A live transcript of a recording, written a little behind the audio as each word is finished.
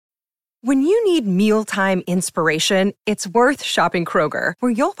When you need mealtime inspiration, it's worth shopping Kroger,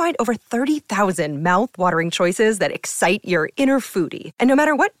 where you'll find over 30,000 mouth-watering choices that excite your inner foodie. And no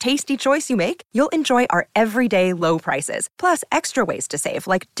matter what tasty choice you make, you'll enjoy our everyday low prices, plus extra ways to save,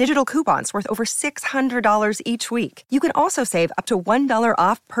 like digital coupons worth over $600 each week. You can also save up to $1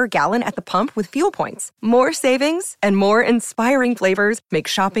 off per gallon at the pump with fuel points. More savings and more inspiring flavors make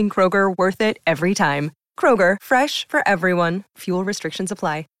shopping Kroger worth it every time. Kroger, fresh for everyone. Fuel restrictions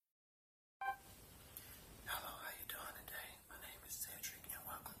apply.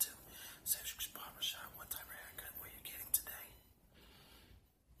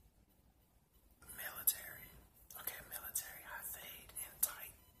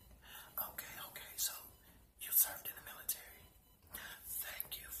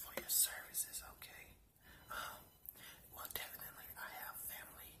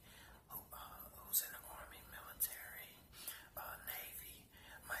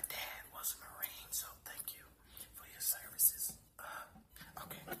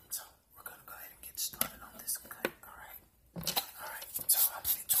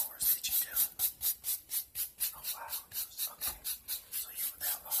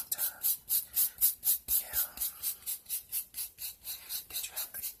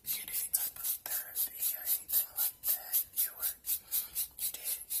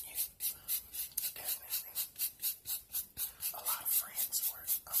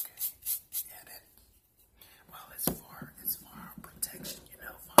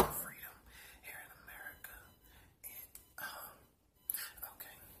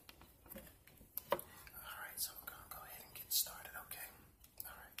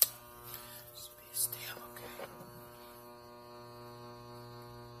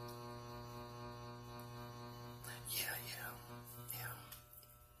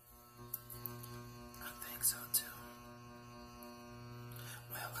 So too.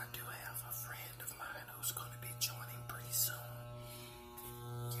 Well, I do have a friend of mine who's going to be joining pretty soon.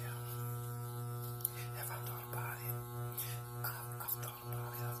 Yeah. Have I thought about it? I've thought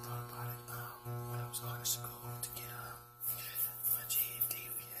about it. When I was going to school to get my GED,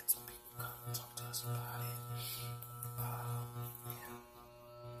 we had some people come and talk to us about it. Yeah.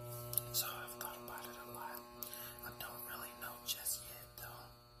 So I've thought about it a lot. I don't really know just yet, though.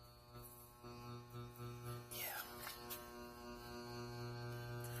 Yeah.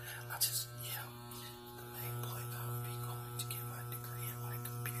 I just